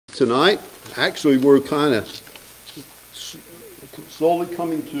tonight. Actually, we're kind of slowly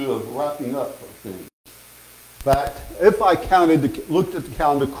coming to a wrapping up of things. In fact, if I looked at the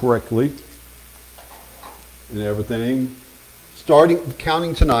calendar correctly and everything,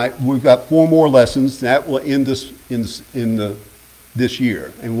 counting tonight, we've got 4 more lessons. That will end this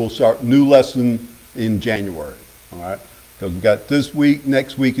year, and we'll start new lesson in January. All right, because we've got this week,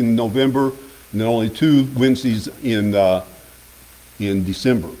 next week in November, and then only 2 Wednesdays in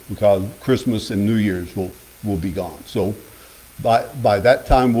December, because Christmas and New Year's will be gone. So by that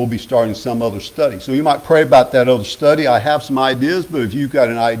time, we'll be starting some other study. So you might pray about that other study. I have some ideas, but if you've got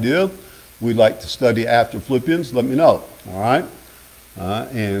an idea we'd like to study after Philippians, let me know. All right,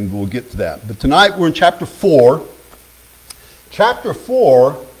 and we'll get to that. But tonight we're in chapter 4. Chapter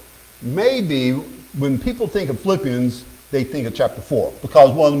 4 may be, when people think of Philippians, they think of chapter 4,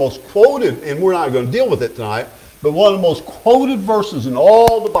 because one of the most quoted, and we're not going to deal with it tonight, but one of the most quoted verses in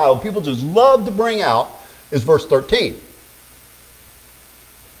all the Bible, people just love to bring out, is verse 13.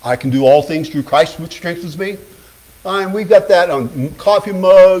 I can do all things through Christ which strengthens me. And we've got that on coffee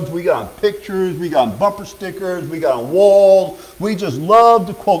mugs, we got on pictures, we got on bumper stickers, we got on walls. We just love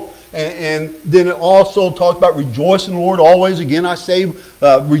to quote. And then it also talks about rejoice in the Lord always. Again, I say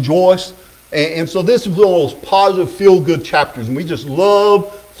rejoice. And so this is one of those positive, feel-good chapters. And we just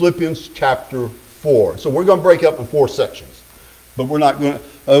love Philippians chapter 4. So we're going to break up in 4 sections. But we're not going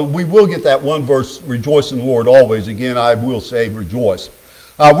to, we will get that one verse, rejoice in the Lord always. Again, I will say rejoice.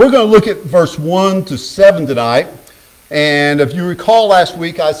 We're going to look at verse 1 to 7 tonight. And if you recall last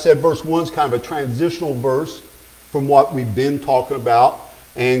week, I said verse 1 is kind of a transitional verse from what we've been talking about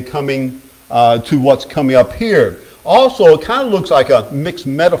and coming to what's coming up here. Also, it kind of looks like a mixed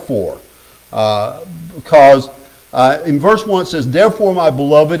metaphor because in verse 1 it says, therefore, my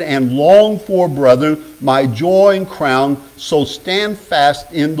beloved and longed for brethren, my joy and crown, so stand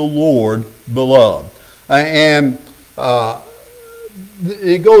fast in the Lord, beloved.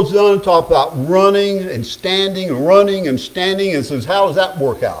 It goes on to talk about running and standing and running and standing, and says, how does that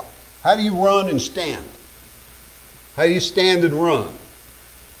work out? How do you run and stand? How do you stand and run?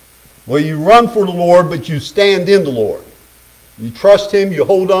 Well, you run for the Lord, but you stand in the Lord. You trust Him, you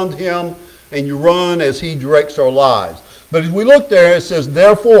hold on to Him, and you run as He directs our lives. But as we look there, it says,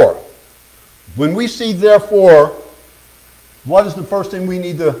 therefore. When we see therefore, what is the first thing we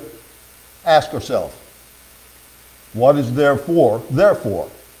need to ask ourselves? What is therefore? Therefore.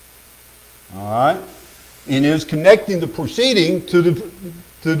 All right? And it is connecting the preceding to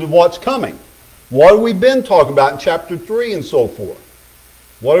what's coming. What have we been talking about in chapter 3 and so forth?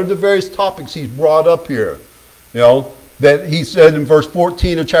 What are the various topics he's brought up here? You know, that he said in verse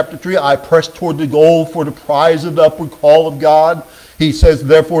 14 of chapter 3, I press toward the goal for the prize of the upward call of God. He says,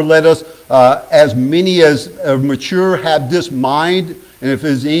 therefore, let us, as many as are mature, have this mind. And if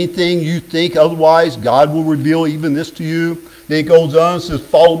there's anything you think otherwise, God will reveal even this to you. Then it goes on and says,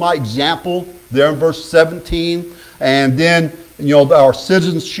 follow my example, there in verse 17. And then, you know, our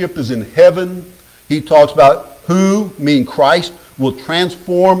citizenship is in heaven. He talks about who, meaning Christ, will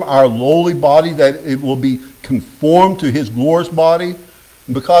transform our lowly body, that it will be conformed to His glorious body.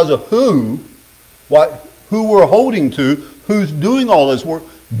 And because of who we're holding to, who's doing all this work,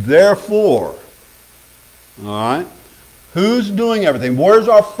 therefore. All right? Who's doing everything? Where's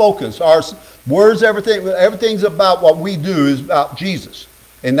our focus? Where's everything? Everything's about what we do is about Jesus.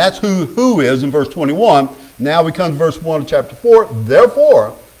 And that's who is in verse 21. Now we come to verse 1 of chapter 4.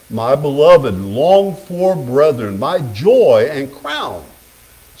 Therefore, my beloved, longed for brethren, my joy and crown.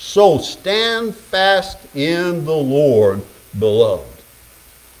 So stand fast in the Lord, beloved.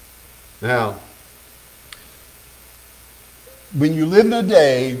 Now, when you live in a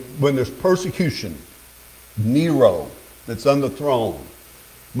day when there's persecution, Nero, that's on the throne,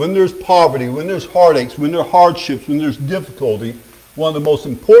 when there's poverty, when there's heartaches, when there are hardships, when there's difficulty, one of the most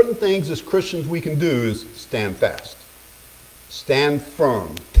important things as Christians we can do is stand fast. Stand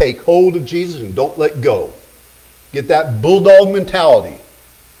firm. Take hold of Jesus and don't let go. Get that bulldog mentality.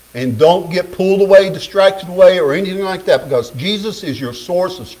 And don't get pulled away, distracted away, or anything like that, because Jesus is your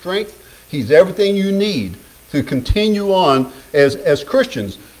source of strength. He's everything you need to continue on as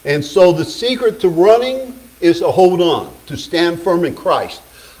Christians. And so the secret to running is to hold on, to stand firm in Christ.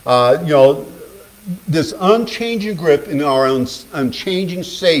 This unchanging grip in our unchanging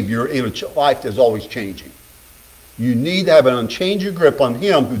Savior in a life that's always changing. You need to have an unchanging grip on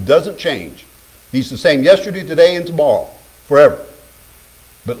Him who doesn't change. He's the same yesterday, today, and tomorrow, forever.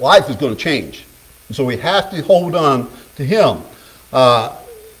 But life is going to change. And so we have to hold on to Him.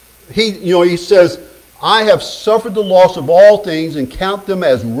 He says, I have suffered the loss of all things and count them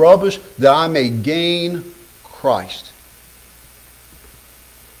as rubbish that I may gain Christ.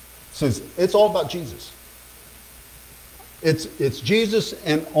 says it's all about Jesus. It's Jesus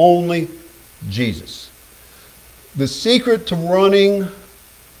and only Jesus. The secret to running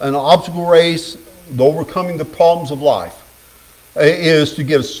an obstacle race, overcoming the problems of life, is to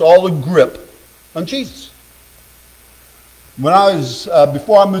get a solid grip on Jesus. When I was,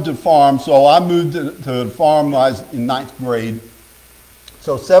 before I moved to the farm, so I moved to the farm when I was in 9th grade.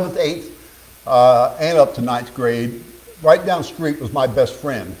 So 7th, 8th, and up to 9th grade, right down the street was my best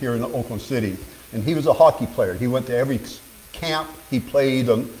friend here in Oakland City. And he was a hockey player. He went to every camp. He played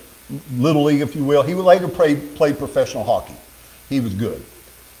Little League, if you will. He would later play professional hockey. He was good.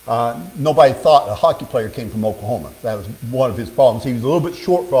 Nobody thought a hockey player came from Oklahoma. That was one of his problems. He was a little bit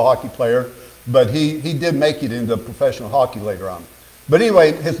short for a hockey player, but he did make it into professional hockey later on. But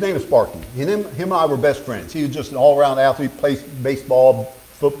anyway, his name is Sparky. And him and I were best friends. He was just an all-around athlete, played baseball,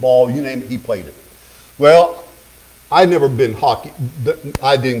 football, you name it, he played it. Well, I'd never been hockey.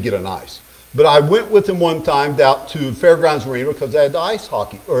 I didn't get on ice. But I went with him one time out to Fairgrounds Arena because they had the ice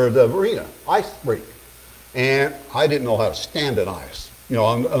hockey, or the arena, ice rink. And I didn't know how to stand on ice, you know,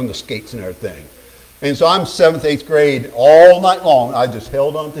 on the skates and everything. And so I'm 7th, 8th grade, all night long, I just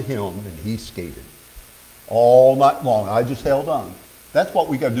held on to him and he skated. All night long, I just held on. That's what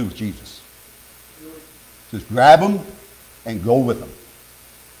we got to do with Jesus. Just grab him and go with him.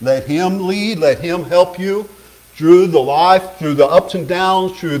 Let him lead, let him help you through the life, through the ups and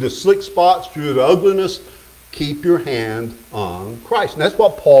downs, through the slick spots, through the ugliness. Keep your hand on Christ. And that's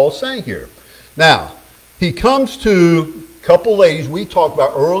what Paul's saying here. Now, he comes to a couple ladies we talked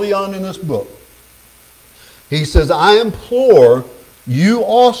about early on in this book. He says, I implore you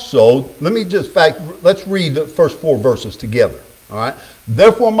also, let's read the first 4 verses together. All right.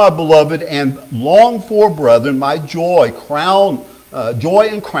 Therefore, my beloved and longed for brethren, my joy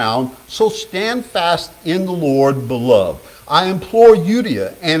and crown, so stand fast in the Lord, beloved. I implore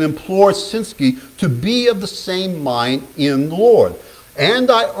Euodia and implore Syntyche to be of the same mind in the Lord. And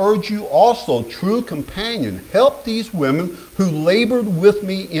I urge you also, true companion, help these women who labored with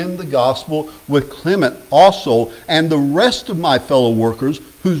me in the gospel, with Clement also, and the rest of my fellow workers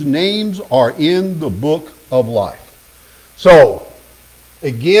whose names are in the book of life. So,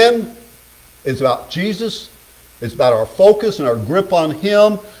 again, it's about Jesus. It's about our focus and our grip on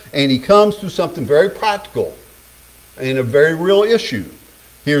him. And he comes to something very practical and a very real issue.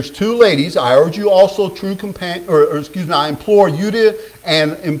 Here's 2 ladies. I urge you also, true companion, I implore Euodia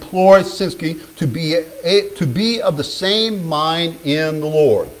and implore Syntyche to be of the same mind in the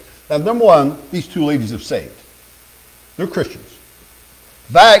Lord. Now, number one, these 2 ladies have saved. They're Christians.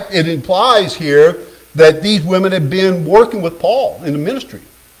 In fact, it implies here that these women have been working with Paul in the ministry.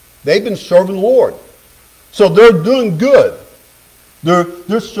 They've been serving the Lord. So they're doing good.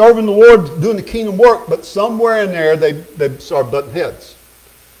 They're serving the Lord, doing the kingdom work, but somewhere in there they start butting heads.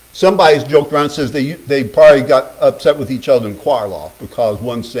 Somebody's joked around and says they probably got upset with each other in choir loft because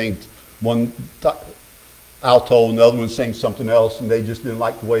one sang one alto and the other one sang something else, and they just didn't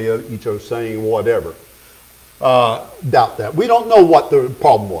like the way each other sang or whatever. Doubt that. We don't know what the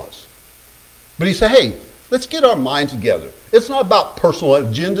problem was. But he said, hey, let's get our minds together. It's not about personal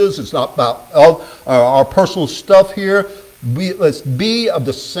agendas. It's not about our personal stuff here. Let's be of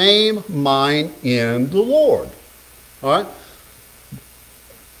the same mind in the Lord. All right?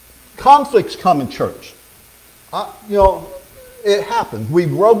 Conflicts come in church. It happens. We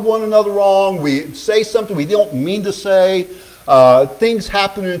rub one another wrong. We say something we don't mean to say. Things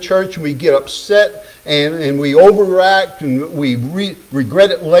happen in church and we get upset and we overreact and we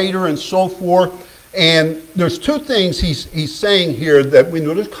regret it later and so forth. And there's 2 things he's saying here that we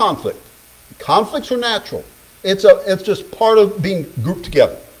know there's conflict. Conflicts are natural. It's just part of being grouped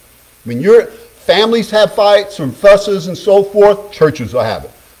together. I mean, families have fights and fusses and so forth. Churches will have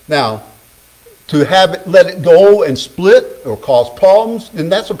it. Now, to let it go and split or cause problems, then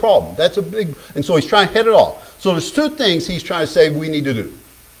that's a problem. That's a big, and so he's trying to head it off. So there's 2 things he's trying to say we need to do.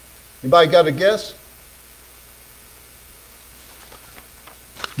 Anybody got a guess?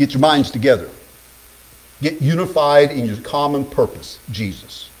 Get your minds together. Get unified in your common purpose,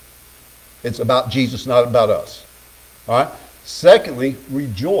 Jesus. It's about Jesus, not about us. All right? Secondly,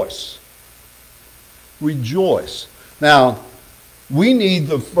 rejoice. Rejoice. Now, we need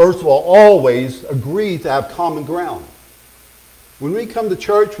to, first of all, always agree to have common ground. When we come to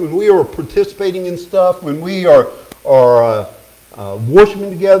church, when we are participating in stuff, when we are worshiping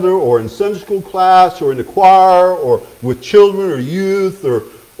together or in Sunday school class or in the choir or with children or youth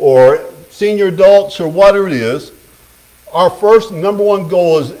or senior adults or whatever it is, our first number one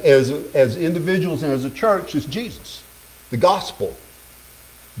goal as individuals and as a church is Jesus, the gospel,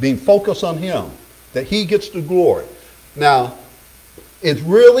 being focused on him, that he gets the glory. Now, It's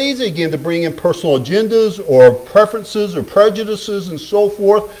real easy again to bring in personal agendas or preferences or prejudices and so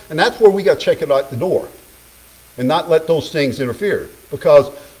forth. And that's where we got to check it out the door and not let those things interfere,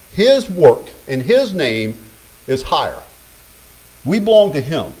 because his work and his name is higher. We belong to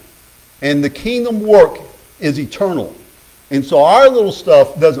him. And the kingdom work is eternal. And so our little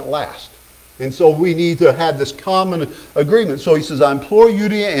stuff doesn't last. And so we need to have this common agreement. So he says, I implore you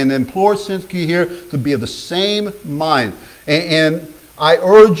and implore Syntyche here to be of the same mind. And I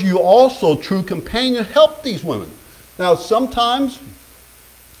urge you also, true companion, help these women. Now, sometimes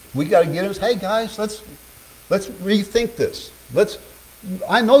we got to get us, hey guys, let's rethink this.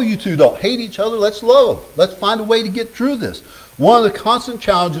 I know you two don't hate each other. Let's love. Let's find a way to get through this. One of the constant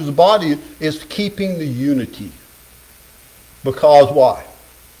challenges of the body is keeping the unity. Because why?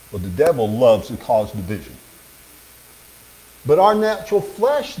 Well, the devil loves to cause division. But our natural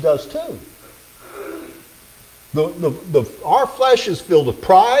flesh does too. Our flesh is filled with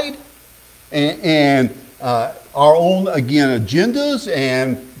pride and our own, again, agendas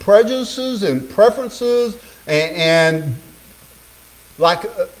and prejudices and preferences and like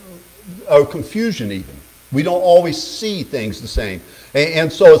a confusion even. We don't always see things the same.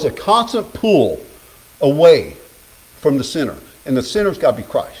 And so it's a constant pull away from the center. And the center's got to be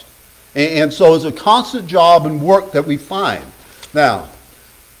Christ. And so it's a constant job and work that we find. Now,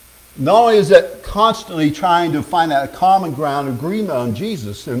 not only is that constantly trying to find that common ground agreement on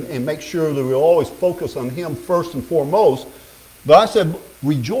Jesus and make sure that we always focus on him first and foremost, but I said,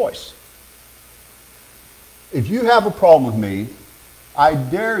 rejoice. If you have a problem with me, I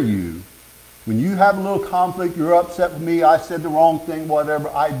dare you, when you have a little conflict, you're upset with me, I said the wrong thing, whatever,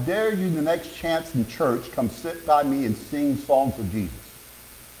 I dare you the next chance in church, come sit by me and sing songs of Jesus.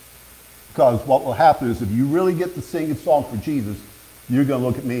 Because what will happen is if you really get to sing a song for Jesus, you're going to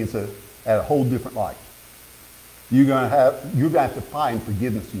look at me and say, at a whole different light. You're going to have to find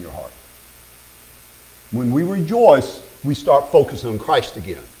forgiveness in your heart. When we rejoice, we start focusing on Christ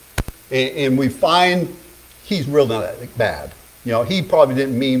again. And we find he's really not that bad. You know, he probably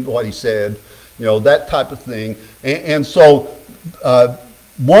didn't mean what he said, you know, that type of thing. And so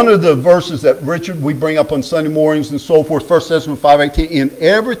one of the verses that Richard, we bring up on Sunday mornings and so forth, 1 Thessalonians 5:18, in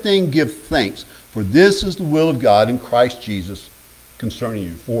everything give thanks, for this is the will of God in Christ Jesus concerning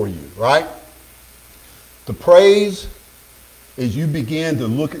you, for you, right? The praise is you begin to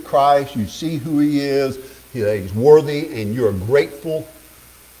look at Christ, you see who he is, he's worthy, and you're grateful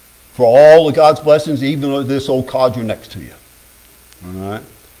for all of God's blessings, even though this old codger next to you. All right?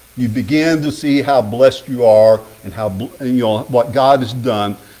 You begin to see how blessed you are and how, you know, what God has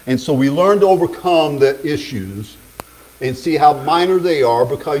done. And so we learn to overcome the issues and see how minor they are,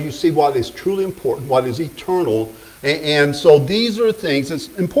 because you see what is truly important, what is eternal. And so these are things that's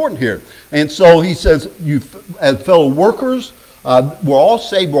important here. And so he says, you as fellow workers, we're all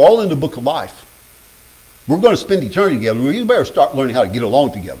saved, we're all in the book of life. We're going to spend eternity together. We better start learning how to get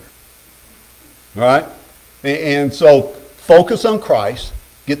along together. All right? And so focus on Christ,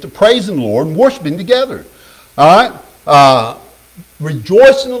 get to praising the Lord and worshiping together. All right?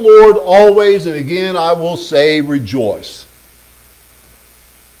 Rejoice in the Lord always, and again I will say rejoice.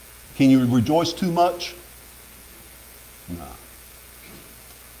 Can you rejoice too much? No.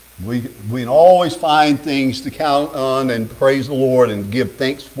 We can always find things to count on and praise the Lord and give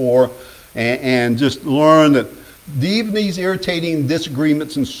thanks for, and just learn that even these irritating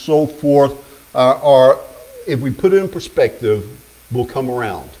disagreements and so forth are, if we put it in perspective, will come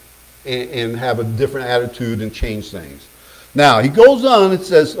around and have a different attitude and change things. Now, he goes on and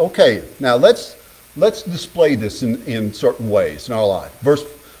says, okay, now let's display this in certain ways in our life. Verse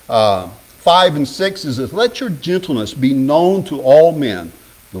 5 and 6 is this, let your gentleness be known to all men.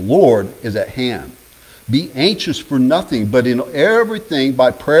 The Lord is at hand. Be anxious for nothing, but in everything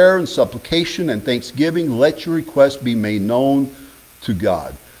by prayer and supplication and thanksgiving, let your requests be made known to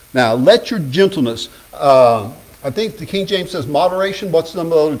God. Now, let your gentleness, I think the King James says moderation. What's some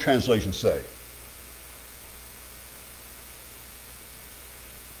of the other translations say?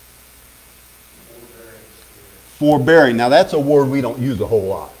 Forbearing. Now, that's a word we don't use a whole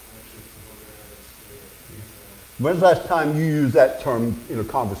lot. When's the last time you used that term in a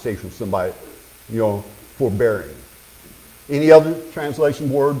conversation with somebody, you know, forbearing? Any other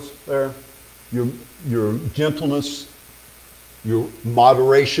translation words there? Your gentleness, your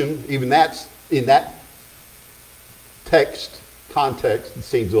moderation, even that's in that context, it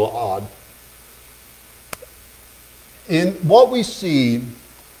seems a little odd. In what we see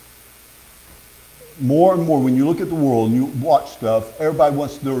more and more when you look at the world and you watch stuff, everybody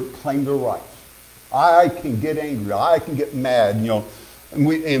wants to claim their rights. I can get angry, I can get mad, you know,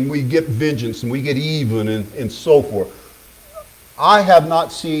 and we get vengeance and we get even and so forth. I have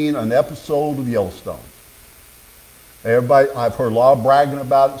not seen an episode of Yellowstone. Everybody, I've heard a lot of bragging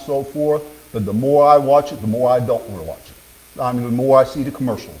about it and so forth, but the more I watch it, the more I don't want to watch it. I mean, the more I see the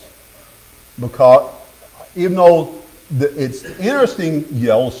commercials. Because even though it's interesting,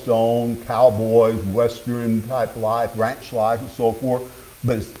 Yellowstone, cowboys, Western type life, ranch life and so forth,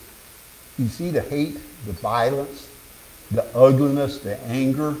 but you see the hate, the violence, the ugliness, the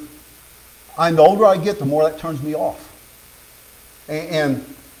anger. And the older I get, the more that turns me off. And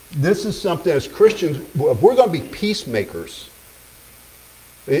this is something as Christians, if we're going to be peacemakers,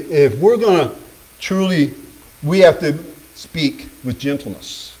 if we're going to truly, we have to speak with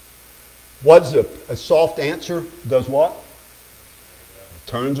gentleness. What's a soft answer does what?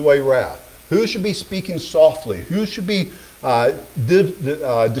 Turns away wrath. Who should be speaking softly? Who should be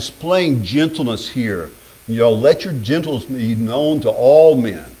displaying gentleness here? You know, let your gentleness be known to all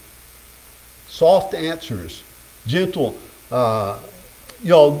men. Soft answers, gentle. You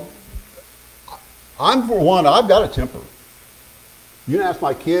know, I'm for one, I've got a temper. You can ask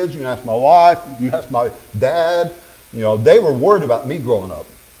my kids, you can ask my wife, you can ask my dad. You know, they were worried about me growing up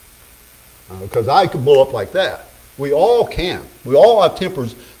because I could blow up like that. We all can. We all have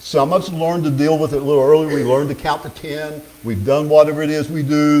tempers. Some of us learn to deal with it a little earlier. We learn to count to 10. We've done whatever it is we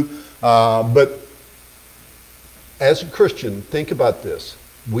do. But as a Christian, think about this.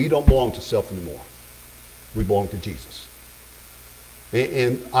 We don't belong to self anymore. We belong to Jesus.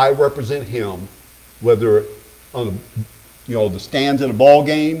 And I represent him, whether on the stands in a ball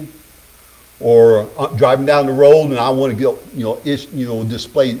game or driving down the road and I want to get,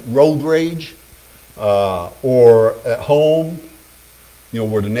 display road rage, or at home,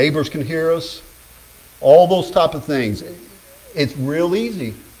 where the neighbors can hear us, all those type of things. It's real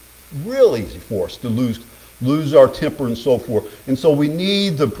easy for us to lose our temper and so forth. And so we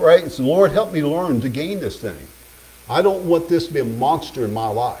need to pray. So Lord, help me learn to gain this thing. I don't want this to be a monster in my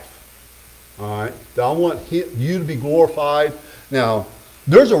life. All right? I want you to be glorified. Now,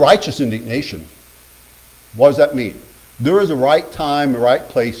 there's a righteous indignation. What does that mean? There is a right time, a right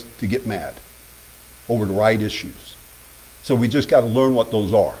place to get mad over the right issues. So we just got to learn what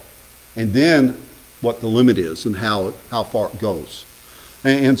those are. And then what the limit is and how far it goes.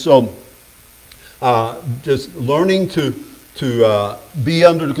 And so just learning to be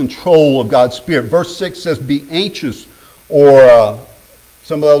under the control of God's Spirit. Verse 6 says, be anxious, or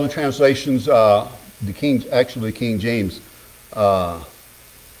some of the other translations, the King James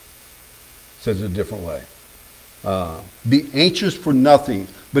says it a different way. Be anxious for nothing,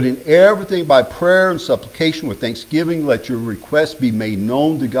 but in everything by prayer and supplication with thanksgiving, let your requests be made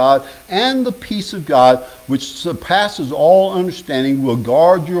known to God, and the peace of God, which surpasses all understanding, will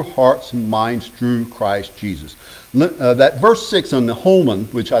guard your hearts and minds through Christ Jesus. That verse 6 on the Holman,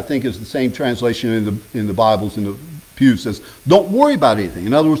 which I think is the same translation in the Bibles in the pew, says, don't worry about anything.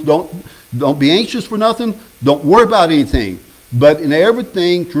 In other words, don't be anxious for nothing. Don't worry about anything. But in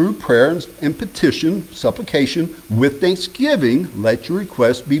everything, through prayer and petition, supplication, with thanksgiving, let your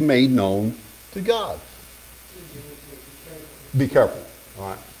requests be made known to God. Be careful. All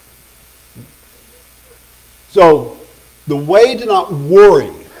right. So, the way to not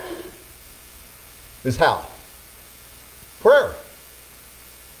worry is how? Prayer.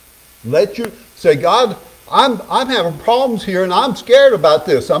 Say, God, I'm having problems here and I'm scared about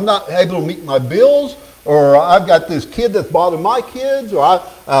this. I'm not able to meet my bills. Or I've got this kid that's bothering my kids, or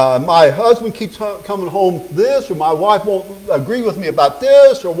my husband keeps coming home this, or my wife won't agree with me about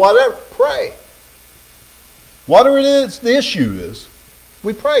this, or whatever. Pray. Whatever it is, the issue is,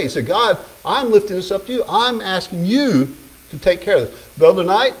 we pray. Say, God, I'm lifting this up to you. I'm asking you to take care of this. The other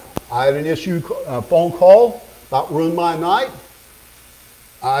night, I had an issue, phone call about ruined my night.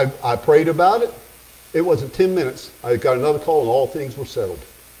 I prayed about it. It wasn't 10 minutes. I got another call and all things were settled.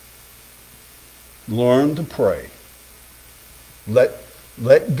 Learn to pray. Let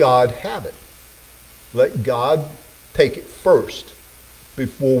God have it. Let God take it first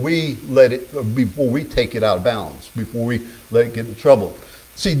before we take it out of bounds, before we let it get in trouble.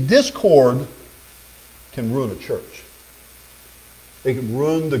 See, discord can ruin a church. It can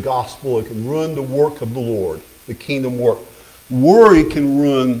ruin the gospel. It can ruin the work of the Lord, the kingdom work. Worry can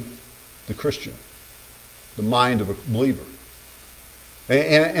ruin the Christian, the mind of a believer.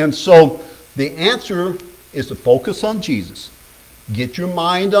 And so the answer is to focus on Jesus. Get your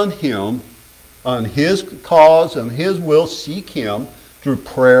mind on him, on his cause, on his will. Seek him through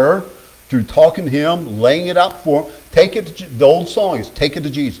prayer, through talking to him, laying it out for him. Take it to, the old song is, take it to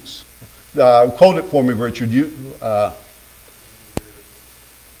Jesus. Quote it for me, Richard.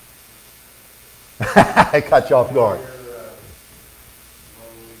 I caught you off guard.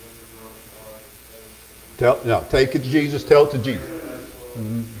 Take it to Jesus. Tell it to Jesus.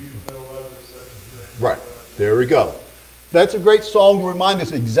 Right. There we go. That's a great song to remind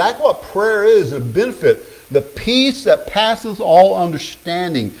us exactly what prayer is and benefit. The peace that passes all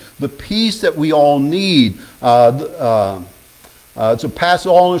understanding. The peace that we all need to pass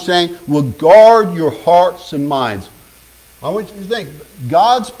all understanding will guard your hearts and minds. I want you to think,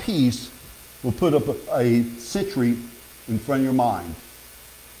 God's peace will put up a sentry in front of your mind.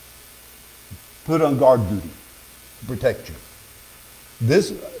 Put on guard duty to protect you.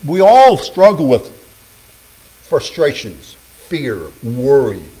 We all struggle with frustrations, fear,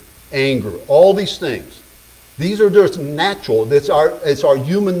 worry, anger, all these things. These are just natural. It's our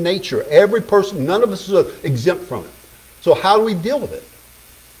human nature. Every person, none of us is exempt from it. So how do we deal with it?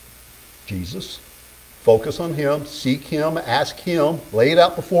 Jesus. Focus on Him, seek Him, ask Him, lay it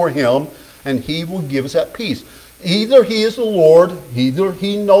out before Him, and He will give us that peace. Either He is the Lord, either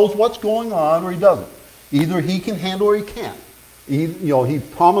He knows what's going on, or He doesn't. Either He can handle or He can't. He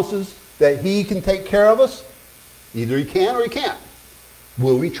promises that He can take care of us. Either He can or He can't.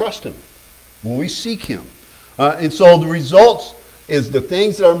 Will we trust Him? Will we seek Him? And so the results is the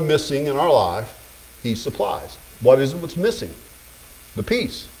things that are missing in our life, He supplies. What is it what's missing? The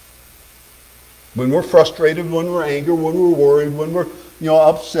peace. When we're frustrated, when we're angry, when we're worried, when we're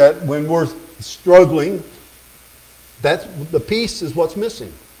upset, when we're struggling, that's the peace is what's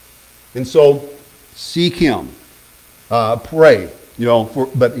missing. And so seek Him. Pray.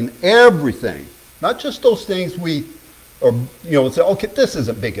 But in everything, not just those things we say, okay, this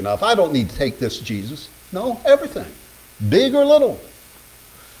isn't big enough. I don't need to take this, Jesus. No, everything. Big or little.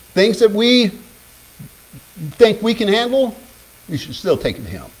 Things that we think we can handle, we should still take it to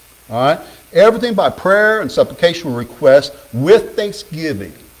Him. All right? Everything by prayer and supplication request with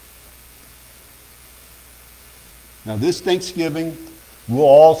thanksgiving. Now this Thanksgiving, we'll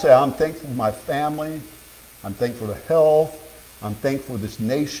all say, I'm thankful for my family. I'm thankful for the health. I'm thankful for this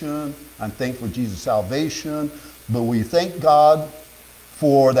nation. I'm thankful for Jesus' salvation. But will you thank God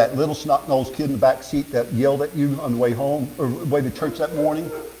for that little snot-nosed kid in the back seat that yelled at you on the way home or way to church that morning?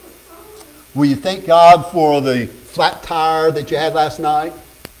 Will you thank God for the flat tire that you had last night?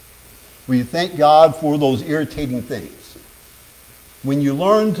 Will you thank God for those irritating things? When you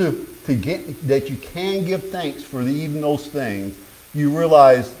learn to get that you can give thanks for even those things, you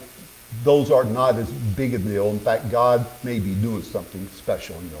realize those are not as big a deal. In fact, God may be doing something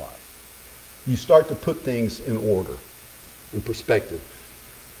special in your life. You start to put things in order, in perspective.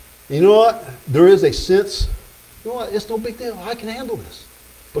 You know what? There is a sense, it's no big deal. I can handle this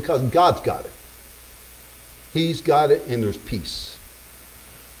because God's got it. He's got it, and there's peace.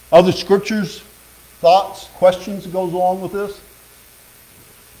 Other scriptures, thoughts, questions that goes along with this?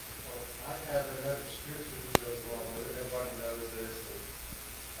 I have another scripture that goes along with it. Everybody knows this.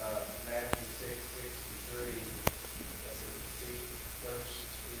 Matthew 6:63. That says, seek first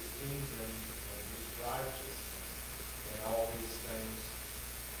His kingdom and His righteousness, and all these things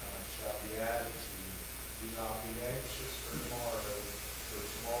shall be added to you. Do not be anxious for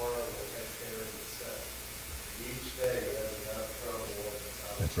tomorrow will take care of itself. Each day has enough trouble of its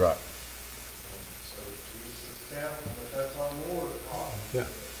own. That's right. So Jesus is counting, but that's our Lord. Yeah.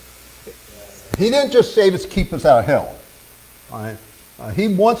 He didn't just save us, keep us out of hell. All right? He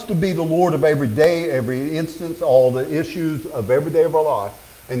wants to be the Lord of every day, every instance, all the issues of every day of our life.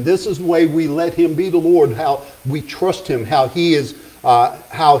 And this is the way we let Him be the Lord, how we trust Him, how He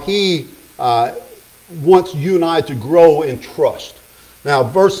wants you and I to grow in trust. Now,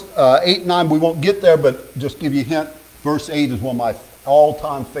 verse 8 and 9, we won't get there, but just give you a hint. Verse 8 is one of my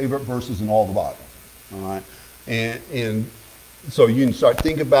all-time favorite verses in all the Bible. All right? And so you can start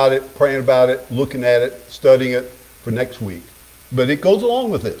thinking about it, praying about it, looking at it, studying it for next week. But it goes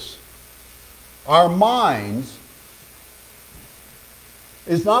along with this. Our minds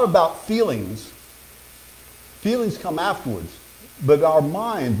is not about feelings. Feelings come afterwards. But our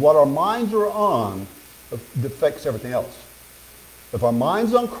minds, what our minds are on, affects everything else. If our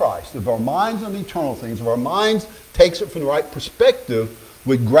mind's on Christ, if our mind's on eternal things, if our minds takes it from the right perspective,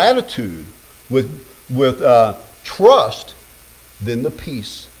 with gratitude, with trust, then the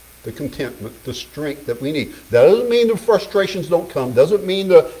peace, the contentment, the strength that we need. That doesn't mean the frustrations don't come. Doesn't mean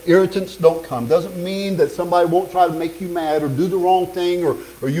the irritants don't come. Doesn't mean that somebody won't try to make you mad or do the wrong thing or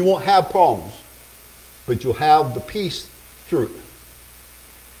you won't have problems. But you'll have the peace through it.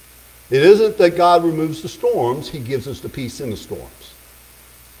 It isn't that God removes the storms. He gives us the peace in the storms.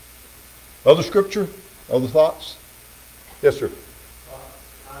 Other scripture? Other thoughts? Yes, sir.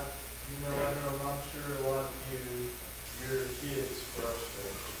 I'm sure a lot of your kids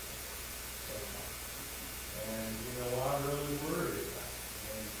frustrate you. And, I really worry about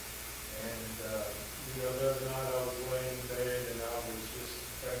them. And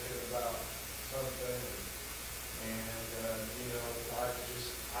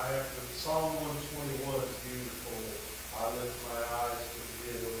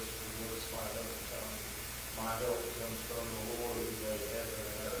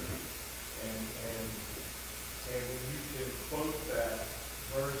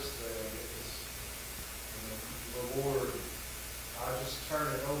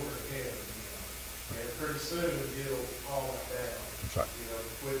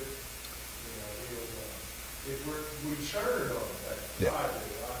quit, if we churn on things, Yeah.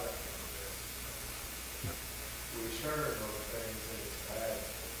 we churn on things and it's bad.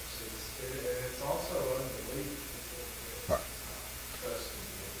 And it's also unbelief. Right. Trusting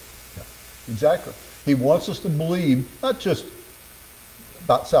Yeah. Exactly. He wants us to believe, not just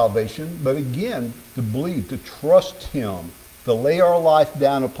about salvation, but again, to believe, to trust him, to lay our life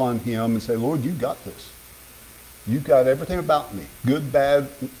down upon him and say, Lord, you got this. You've got everything about me, good, bad,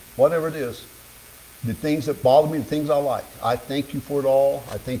 whatever it is. The things that bother me, the things I like. I thank you for it all.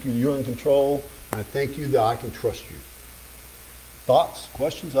 I thank you you're in control. I thank you that I can trust you. Thoughts,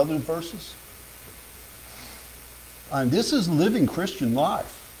 questions, other verses? And this is living Christian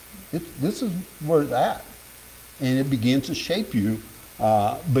life. This is where it's at. And it begins to shape you.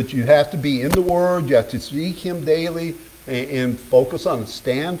 But you have to be in the Word. You have to seek him daily and focus on it.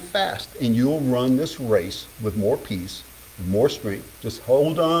 Stand fast, and you'll run this race with more peace, with more strength. Just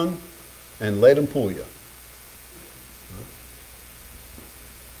hold on and let him pull you.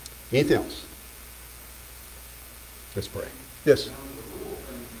 Anything else? Let's pray. Yes?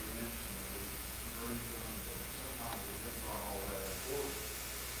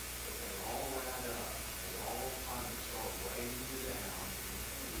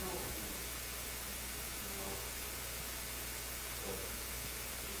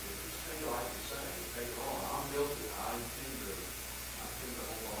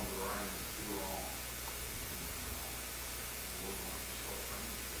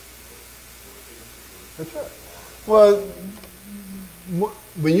 That's right. Well,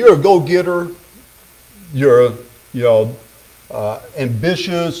 when you're a go-getter, you're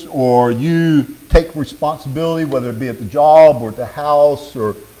ambitious, or you take responsibility, whether it be at the job or at the house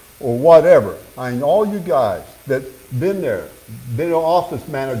or whatever. I mean, all you guys that been there, been an office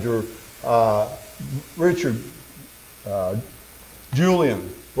manager, Richard,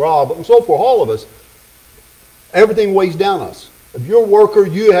 Julian, Rob, and so forth, all of us, everything weighs down us. If you're a worker,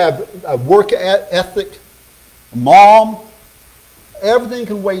 you have a work ethic, mom, everything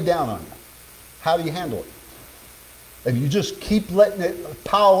can weigh down on you. How do you handle it? If you just keep letting it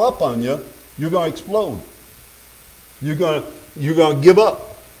pile up on you, you're going to explode. You're going to give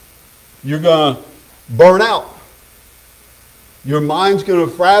up. You're going to burn out. Your mind's going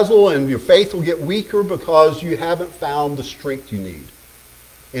to frazzle and your faith will get weaker because you haven't found the strength you need.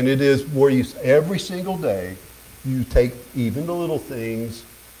 And it is where you, every single day, you take even the little things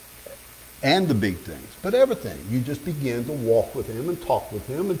and the big things, but everything. You just begin to walk with him and talk with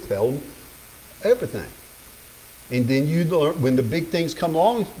him and tell him everything. And then you learn, when the big things come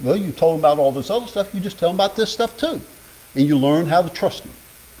along, well, you told him about all this other stuff, you just tell him about this stuff too. And you learn how to trust him.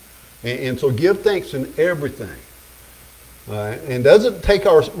 And so give thanks in everything. And doesn't take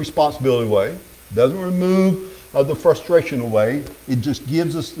our responsibility away, doesn't remove the frustration away. It just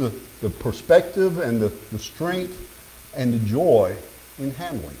gives us the perspective and the strength and the joy in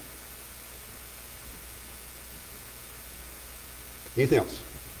handling. Anything else?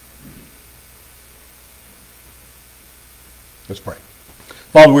 Let's pray.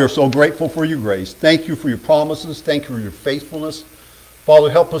 Father, we are so grateful for your grace. Thank you for your promises. Thank you for your faithfulness. Father,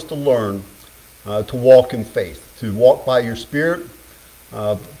 help us to learn to walk in faith, to walk by your Spirit,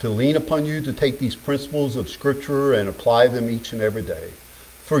 to lean upon you, to take these principles of Scripture and apply them each and every day.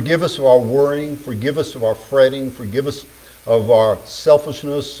 Forgive us of our worrying. Forgive us of our fretting. Forgive us of our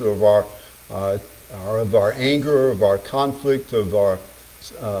selfishness, of our anger, of our conflict, of our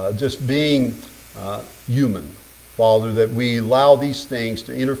just being human. Father, that we allow these things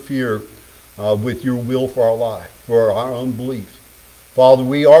to interfere with your will for our life, for our unbelief. Father,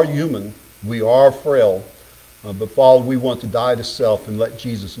 we are human. We are frail. But Father, we want to die to self and let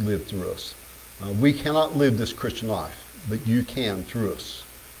Jesus live through us. We cannot live this Christian life, but you can through us.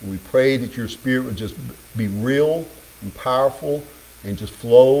 And we pray that your Spirit would just be real and powerful and just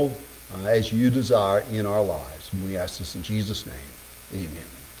flow as you desire in our lives. And we ask this in Jesus' name. Amen.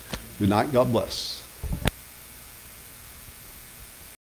 Good night. God bless.